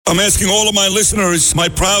I'm asking all of my listeners, my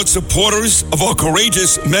proud supporters of our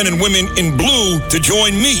courageous men and women in blue, to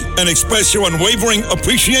join me and express your unwavering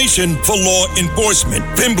appreciation for law enforcement.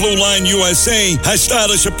 Thin Blue Line USA has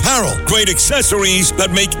stylish apparel, great accessories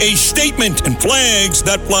that make a statement, and flags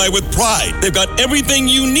that fly with pride. They've got everything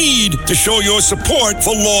you need to show your support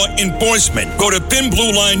for law enforcement. Go to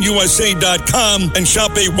thinbluelineusa.com and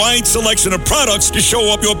shop a wide selection of products to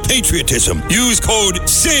show up your patriotism. Use code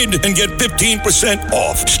SID and get 15%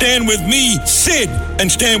 off. Stand with me, Sid,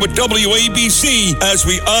 and stand with WABC as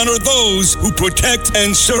we honor those who protect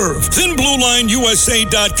and serve.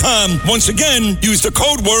 thinbluelineusa.com. Once again, use the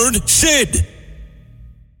code word SID.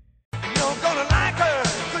 You're gonna like her,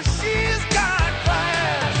 'cause she's got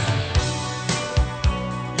class.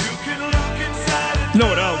 You can look inside. You know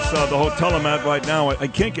what else? The hotel I'm at right now, I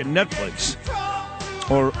can't get Netflix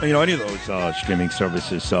or any of those streaming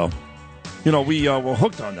services. So, we're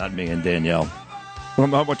hooked on that, me and Danielle. When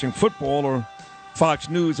I'm not watching football or Fox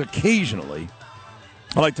News occasionally,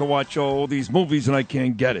 I like to watch all these movies and I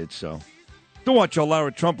can't get it. So, to watch Lara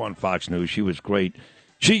Trump on Fox News. She was great.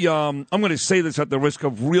 I'm going to say this at the risk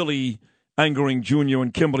of really angering Junior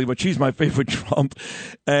and Kimberly, but she's my favorite Trump.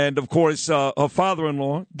 And, of course, her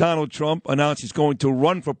father-in-law, Donald Trump, announced he's going to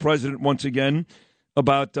run for president once again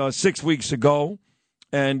about 6 weeks ago.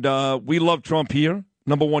 And we love Trump here.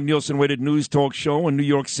 Number one Nielsen-rated news talk show in New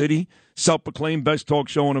York City. Self-proclaimed best talk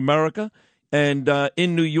show in America. And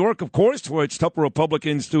in New York, of course, where it's tough for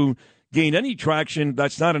Republicans to gain any traction,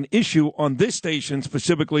 that's not an issue on this station,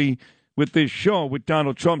 specifically with this show with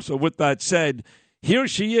Donald Trump. So with that said, here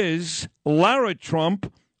she is, Lara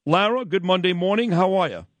Trump. Lara, good Monday morning. How are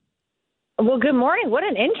you? Well, good morning. What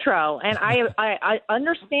an intro. And I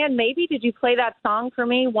understand maybe, did you play that song for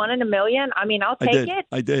me, One in a Million? I mean, I'll take it.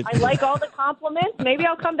 I did. I like all the compliments. Maybe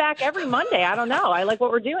I'll come back every Monday. I don't know. I like what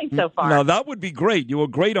we're doing so far. Now, that would be great. You were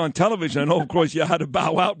great on television. I know, of course, you had to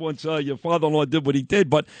bow out once your father-in-law did what he did.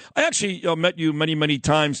 But I actually met you many, many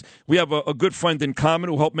times. We have a good friend in common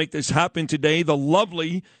who helped make this happen today, the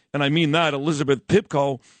lovely, and I mean that, Elizabeth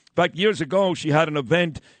Pipko. In fact, years ago, she had an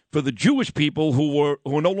event for the Jewish people who were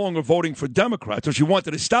no longer voting for Democrats. So she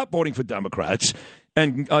wanted to stop voting for Democrats.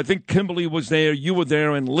 And I think Kimberly was there, you were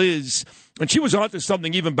there, and Liz. And she was onto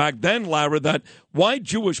something even back then, Lara, that why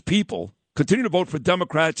Jewish people continue to vote for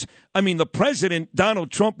Democrats. I mean, the president,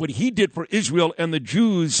 Donald Trump, what he did for Israel and the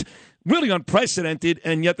Jews, really unprecedented.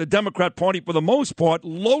 And yet the Democrat Party, for the most part,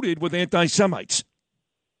 loaded with anti-Semites.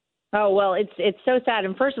 Oh, well, it's so sad.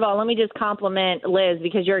 And first of all, let me just compliment Liz,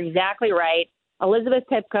 because you're exactly right. Elizabeth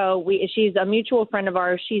Pipko, she's a mutual friend of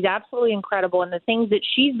ours. She's absolutely incredible. And the things that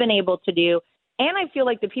she's been able to do, and I feel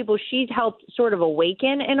like the people she's helped sort of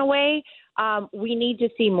awaken in a way, we need to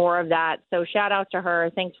see more of that. So shout out to her.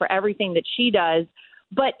 Thanks for everything that she does.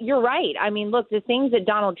 But you're right. I mean, look, the things that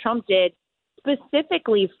Donald Trump did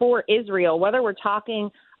specifically for Israel, whether we're talking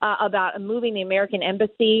about moving the American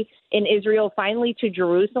embassy in Israel finally to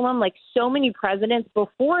Jerusalem, like so many presidents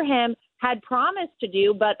before him had promised to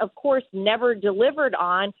do, but of course never delivered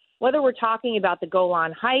on, whether we're talking about the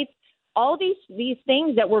Golan Heights, all these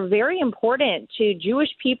things that were very important to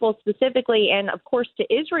Jewish people specifically, and of course to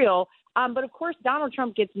Israel. But of course, Donald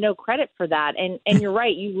Trump gets no credit for that. And you're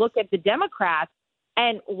right. You look at the Democrats,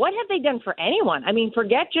 and what have they done for anyone? I mean,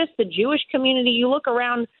 forget just the Jewish community. You look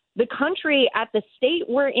around the country at the state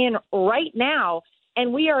we're in right now,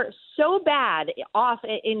 and we are so bad off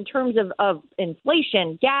in terms of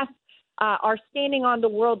inflation, gas, are standing on the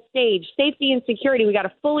world stage, safety and security. We got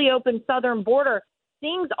a fully open southern border.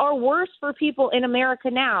 Things are worse for people in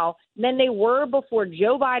America now than they were before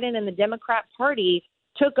Joe Biden and the Democrat Party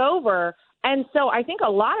took over. And so I think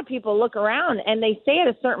a lot of people look around and they say at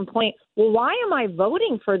a certain point, well, why am I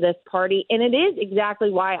voting for this party? And it is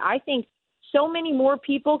exactly why I think so many more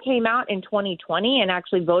people came out in 2020 and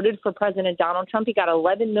actually voted for President Donald Trump. He got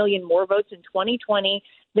 11 million more votes in 2020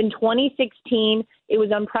 than 2016. It was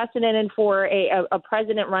unprecedented for a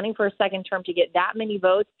president running for a second term to get that many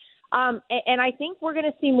votes. And I think we're going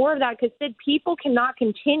to see more of that because, Sid, people cannot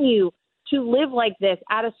continue to live like this.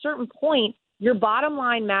 At a certain point, your bottom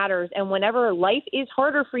line matters. And whenever life is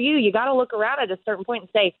harder for you, you got to look around at a certain point and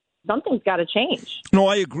say, something's got to change. No,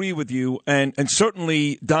 I agree with you. And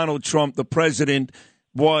certainly Donald Trump, the president,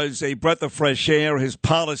 was a breath of fresh air. His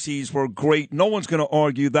policies were great. No one's going to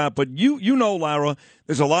argue that. But you know, Lara,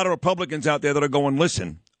 there's a lot of Republicans out there that are going,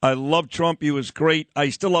 listen, I love Trump. He was great. I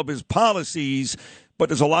still love his policies. But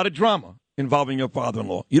there's a lot of drama involving your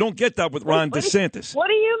father-in-law. You don't get that with Ron DeSantis. What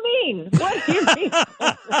do you mean? What do you mean?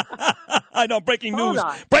 I know, breaking news.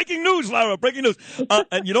 Breaking news, Lara, breaking news.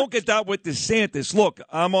 And you don't get that with DeSantis. Look,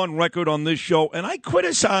 I'm on record on this show, and I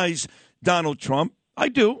criticize Donald Trump. I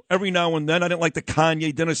do every now and then. I didn't like the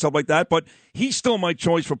Kanye dinner, stuff like that, but he's still my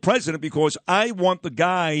choice for president because I want the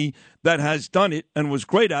guy that has done it and was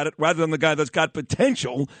great at it rather than the guy that's got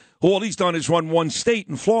potential, who all he's done is run one state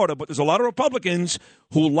in Florida. But there's a lot of Republicans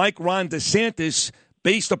who like Ron DeSantis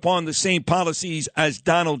based upon the same policies as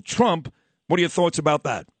Donald Trump. What are your thoughts about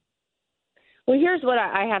that? Well, here's what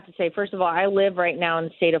I have to say. First of all, I live right now in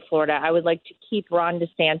the state of Florida. I would like to keep Ron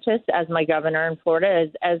DeSantis as my governor in Florida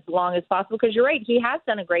as long as possible because you're right. He has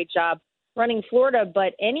done a great job running Florida.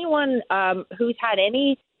 But anyone who's had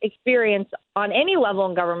any experience on any level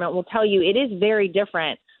in government will tell you it is very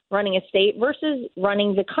different running a state versus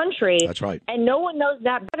running the country. That's right. And no one knows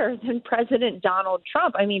that better than President Donald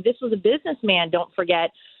Trump. I mean, this was a businessman, don't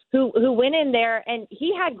forget, who went in there and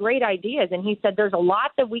he had great ideas. And he said there's a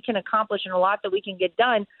lot that we can accomplish and a lot that we can get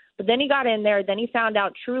done. But then he got in there. Then he found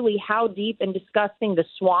out truly how deep and disgusting the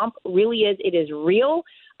swamp really is. It is real.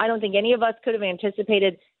 I don't think any of us could have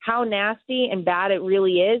anticipated how nasty and bad it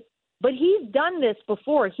really is. But he's done this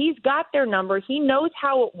before. He's got their number. He knows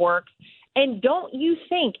how it works. And don't you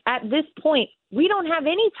think at this point, we don't have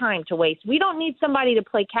any time to waste. We don't need somebody to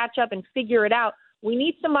play catch up and figure it out. We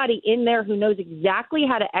need somebody in there who knows exactly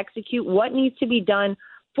how to execute what needs to be done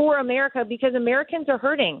for America because Americans are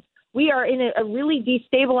hurting. We are in a really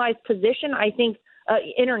destabilized position, I think,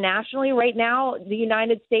 internationally right now, the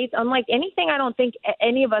United States, unlike anything I don't think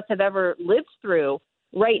any of us have ever lived through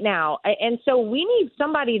right now. And so we need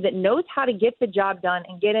somebody that knows how to get the job done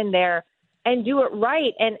and get in there and do it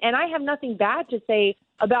right. And I have nothing bad to say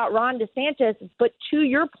about Ron DeSantis, but to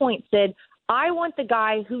your point, Sid, I want the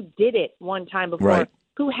guy who did it one time before, right,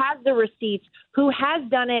 who has the receipts, who has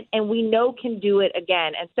done it, and we know can do it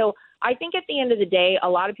again. And so I think at the end of the day, a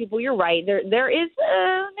lot of people, you're right, there is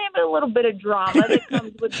maybe a little bit of drama that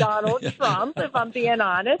comes with Donald Trump, if I'm being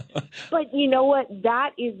honest. But you know what? That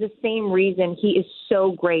is the same reason he is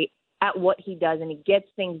so great at what he does, and he gets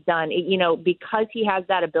things done, because he has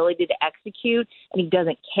that ability to execute, and he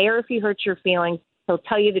doesn't care if he hurts your feelings. He'll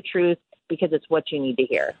tell you the truth because it's what you need to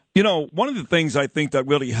hear. One of the things I think that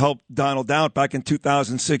really helped Donald out back in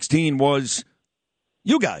 2016 was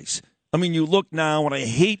you guys. I mean, you look now, and I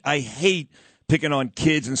hate picking on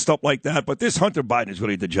kids and stuff like that, but this Hunter Biden is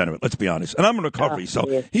really degenerate, let's be honest. And I'm in recovery,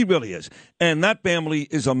 so he really is. And that family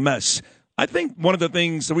is a mess. I think one of the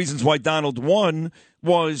reasons why Donald won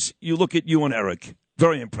was you look at you and Eric.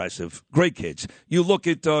 Very impressive. Great kids. You look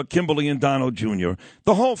at Kimberly and Donald Jr.,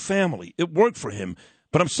 the whole family. It worked for him.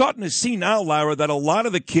 But I'm starting to see now, Lara, that a lot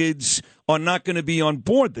of the kids are not going to be on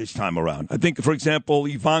board this time around. I think, for example,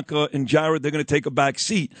 Ivanka and Jared, they're going to take a back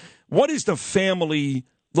seat. What is the family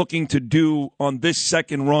looking to do on this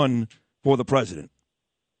second run for the president?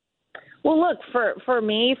 Well, look, for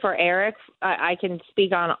me, for Eric, I can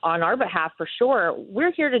speak on our behalf for sure.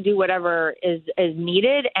 We're here to do whatever is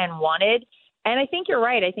needed and wanted. And I think you're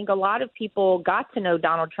right. I think a lot of people got to know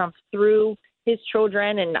Donald Trump through his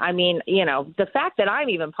children. And I mean, the fact that I'm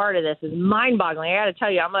even part of this is mind-boggling. I got to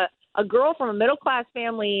tell you, I'm a girl from a middle-class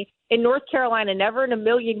family in North Carolina. Never in a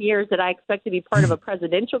million years did I expect to be part of a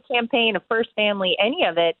presidential campaign, a first family, any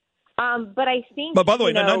of it. But I think. But by the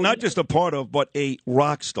way, not just a part of, but a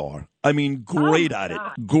rock star. I mean, great at it.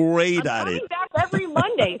 Great at it. I'm coming back every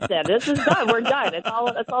Monday, Sid. This is done. We're done. It's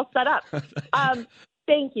all set up.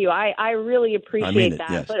 Thank you. I really appreciate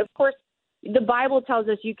that. Yes. But of course, the Bible tells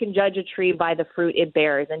us you can judge a tree by the fruit it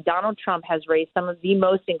bears. And Donald Trump has raised some of the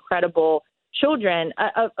most incredible children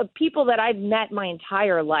of people that I've met my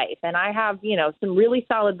entire life. And I have, some really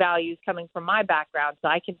solid values coming from my background. So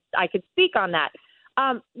I could speak on that.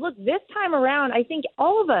 Look, this time around, I think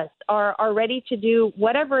all of us are ready to do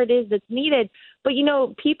whatever it is that's needed. But,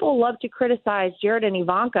 people love to criticize Jared and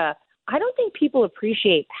Ivanka. I don't think people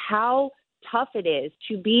appreciate how tough it is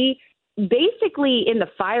to be basically in the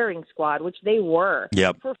firing squad, which they were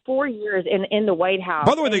for 4 years in the White House.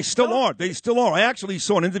 By the way, they still are. They still are. I actually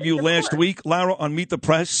saw an interview last week, Lara, on Meet the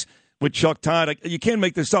Press with Chuck Todd. You can't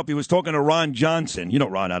make this up. He was talking to Ron Johnson.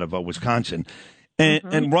 Ron out of Wisconsin.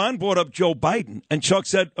 And Ron brought up Joe Biden, and Chuck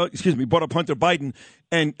said, brought up Hunter Biden.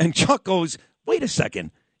 And Chuck goes, wait a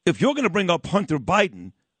second. If you're going to bring up Hunter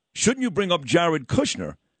Biden, shouldn't you bring up Jared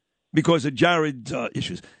Kushner because of Jared's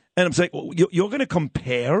issues? And I'm saying, you're going to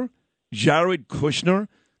compare Jared Kushner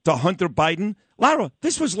to Hunter Biden? Lara,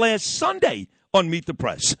 this was last Sunday on Meet the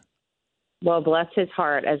Press. Well, bless his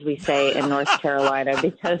heart, as we say in North Carolina,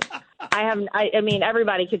 because I mean,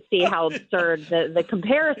 everybody could see how absurd the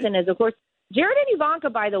comparison is. Of course, Jared and Ivanka,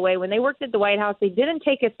 by the way, when they worked at the White House, they didn't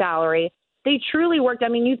take a salary. They truly worked. I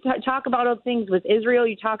mean, you talk about other things with Israel.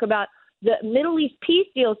 You talk about the Middle East peace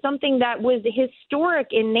deal, something that was historic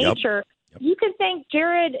in nature. You can thank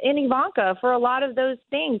Jared and Ivanka for a lot of those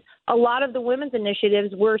things. A lot of the women's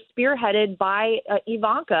initiatives were spearheaded by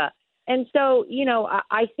Ivanka. And so,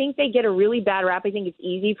 I think they get a really bad rap. I think it's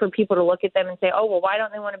easy for people to look at them and say, oh, well, why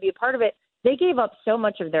don't they want to be a part of it? They gave up so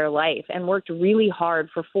much of their life and worked really hard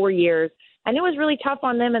for 4 years. And it was really tough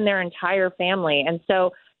on them and their entire family. And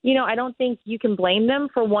so, I don't think you can blame them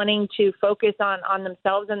for wanting to focus on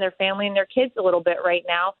themselves and their family and their kids a little bit right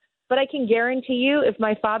now. But I can guarantee you, if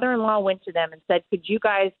my father-in-law went to them and said, could you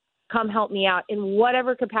guys come help me out in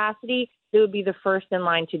whatever capacity, they would be the first in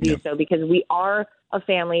line to do so, because we are a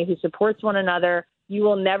family who supports one another. You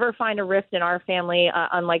will never find a rift in our family,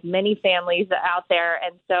 unlike many families out there.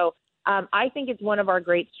 And so I think it's one of our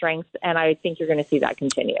great strengths, and I think you're going to see that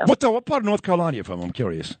continue. What part of North Carolina are you from? I'm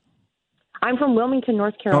curious. I'm from Wilmington,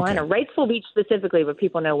 North Carolina, Wrightsville Beach specifically, but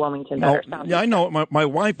people know Wilmington better. Yeah, I know. My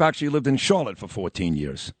wife actually lived in Charlotte for 14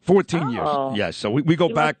 years. 14 years. Yes, so we go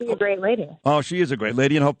back. She must be a great lady. Oh, she is a great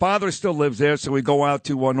lady, and her father still lives there, so we go out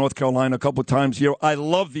to North Carolina a couple of times a year. I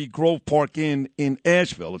love the Grove Park Inn in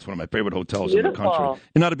Asheville. It's one of my favorite hotels in the country.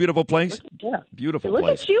 Isn't that a beautiful place? Beautiful place.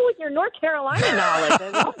 Look at you with your North Carolina knowledge. I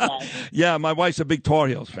love that. Yeah, my wife's a big Tar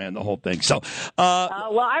Heels fan, the whole thing. So,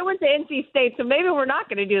 well, I went to NC State, so maybe we're not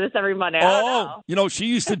going to do this every Monday. I don't know. She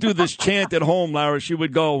used to do this chant at home, Lara. She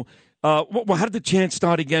would go, how did the chant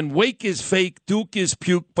start again? Wake is fake, Duke is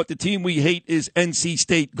puke, but the team we hate is NC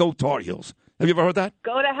State. Go Tar Heels. Have you ever heard that?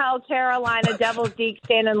 Go to hell, Carolina. Devil's Deek,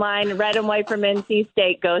 stand in line. Red and white from NC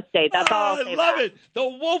State. Go State. That's all I'll say. I love it. The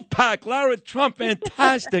Wolfpack. Lara Trump,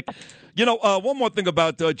 fantastic. One more thing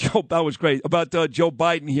about Joe. That was great. About Joe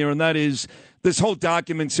Biden here, and that is this whole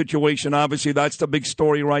document situation. Obviously, that's the big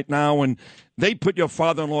story right now, and they put your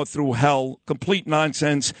father-in-law through hell. Complete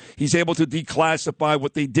nonsense. He's able to declassify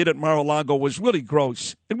what they did at Mar-a-Lago was really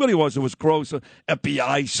gross. It really was. It was gross.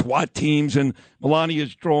 FBI, SWAT teams, and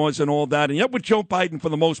Melania's drawers and all that. And yet with Joe Biden, for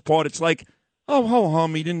the most part, it's like, oh, ho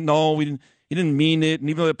hum, he didn't know. He didn't mean it. And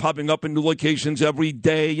even though they're popping up in new locations every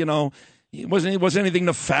day, it wasn't anything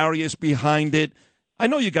nefarious behind it. I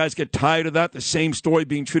know you guys get tired of that, the same story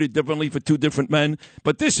being treated differently for two different men,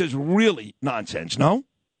 but this is really nonsense, no?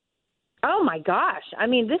 Oh, my gosh. I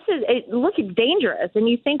mean, it's dangerous. And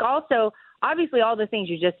you think also, obviously, all the things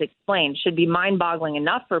you just explained should be mind-boggling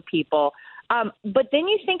enough for people. But then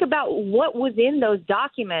you think about what was in those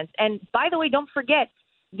documents. And by the way, don't forget,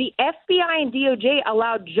 the FBI and DOJ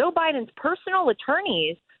allowed Joe Biden's personal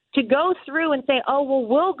attorneys to go through and say, oh, well,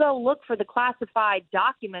 we'll go look for the classified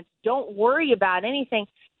documents. Don't worry about anything.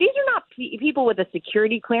 These are not people with a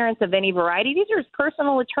security clearance of any variety. These are his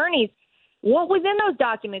personal attorneys. What was in those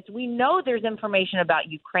documents? We know there's information about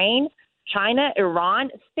Ukraine, China, Iran.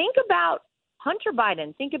 Think about Hunter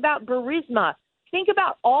Biden. Think about Burisma. Think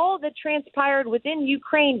about all that transpired within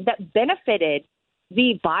Ukraine that benefited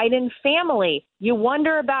the Biden family. You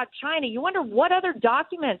wonder about China. You wonder what other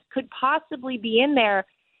documents could possibly be in there.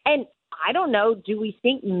 And I don't know, do we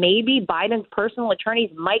think maybe Biden's personal attorneys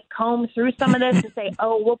might comb through some of this and say,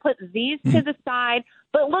 oh, we'll put these to the side.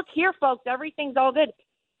 But look here, folks, everything's all good.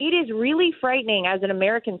 It is really frightening as an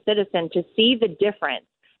American citizen to see the difference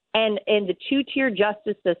and the two-tier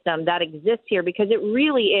justice system that exists here, because it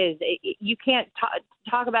really is. You can't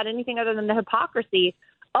talk about anything other than the hypocrisy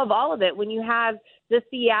of all of it when you have the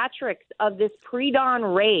theatrics of this pre-dawn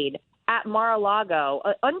raid at Mar-a-Lago,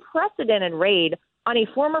 an unprecedented raid on a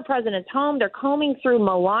former president's home. They're combing through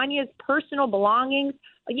Melania's personal belongings,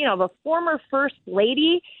 of a former first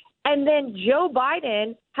lady. And then Joe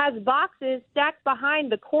Biden has boxes stacked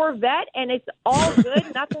behind the Corvette, and it's all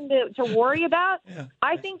good, nothing to worry about. Yeah.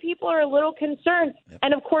 I think people are a little concerned. Yeah.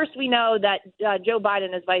 And, of course, we know that Joe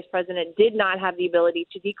Biden, as vice president, did not have the ability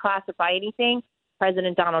to declassify anything.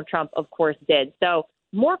 President Donald Trump, of course, did. So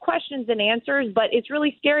more questions than answers, but it's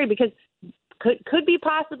really scary because could be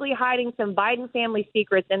possibly hiding some Biden family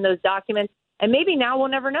secrets in those documents, and maybe now we'll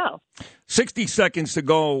never know. 60 seconds to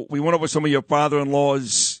go. We went over some of your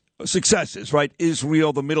father-in-law's successes, right?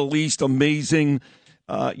 Israel, the Middle East, amazing.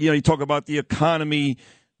 You talk about the economy.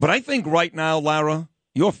 But I think right now, Lara,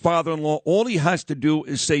 your father-in-law, all he has to do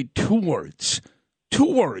is say two words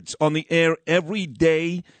on the air every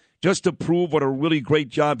day just to prove what a really great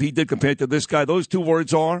job he did compared to this guy. Those two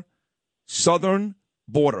words are southern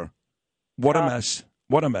border. What a mess.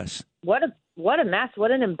 What a mess. What a mess.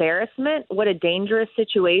 What an embarrassment. What a dangerous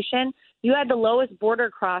situation. You had the lowest border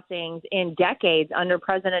crossings in decades under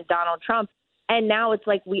President Donald Trump. And now it's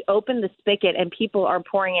like we opened the spigot and people are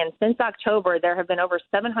pouring in. Since October, there have been over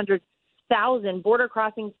 700,000 border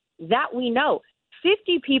crossings that we know.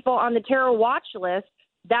 50 people on the terror watch list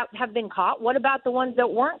that have been caught. What about the ones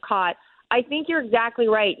that weren't caught? I think you're exactly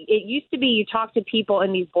right. It used to be you talk to people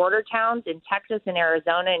in these border towns in Texas and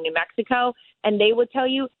Arizona and New Mexico, and they would tell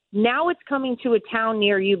you now it's coming to a town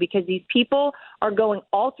near you because these people are going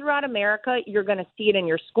all throughout America. You're going to see it in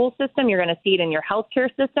your school system. You're going to see it in your healthcare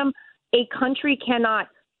system. A country cannot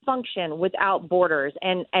function without borders.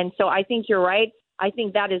 And so I think you're right. I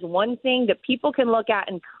think that is one thing that people can look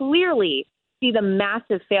at and clearly see the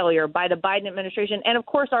massive failure by the Biden administration. And, of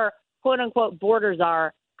course, our quote-unquote borders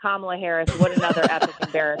are Kamala Harris. What another epic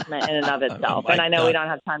embarrassment in and of itself. And I know we don't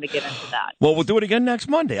have time to get into that. Well, we'll do it again next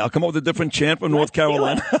Monday. I'll come up with a different chant from North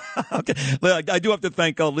Carolina. Okay. I do have to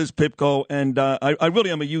thank Liz Pipko, and I really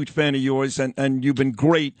am a huge fan of yours, and you've been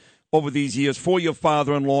great over these years for your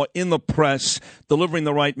father-in-law in the press, delivering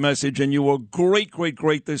the right message, and you were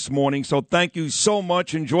great this morning. So thank you so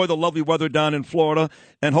much. Enjoy the lovely weather down in Florida,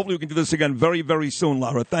 and hopefully we can do this again very, very soon,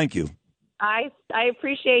 Lara. Thank you. I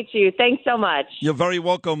appreciate you. Thanks so much. You're very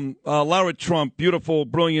welcome. Lara Trump, beautiful,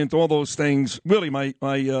 brilliant, all those things. Really,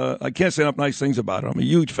 I can't say enough nice things about her. I'm a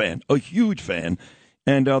huge fan.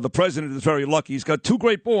 And the president is very lucky. He's got two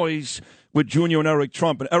great boys with Junior and Eric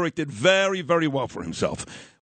Trump, and Eric did very, very well for himself.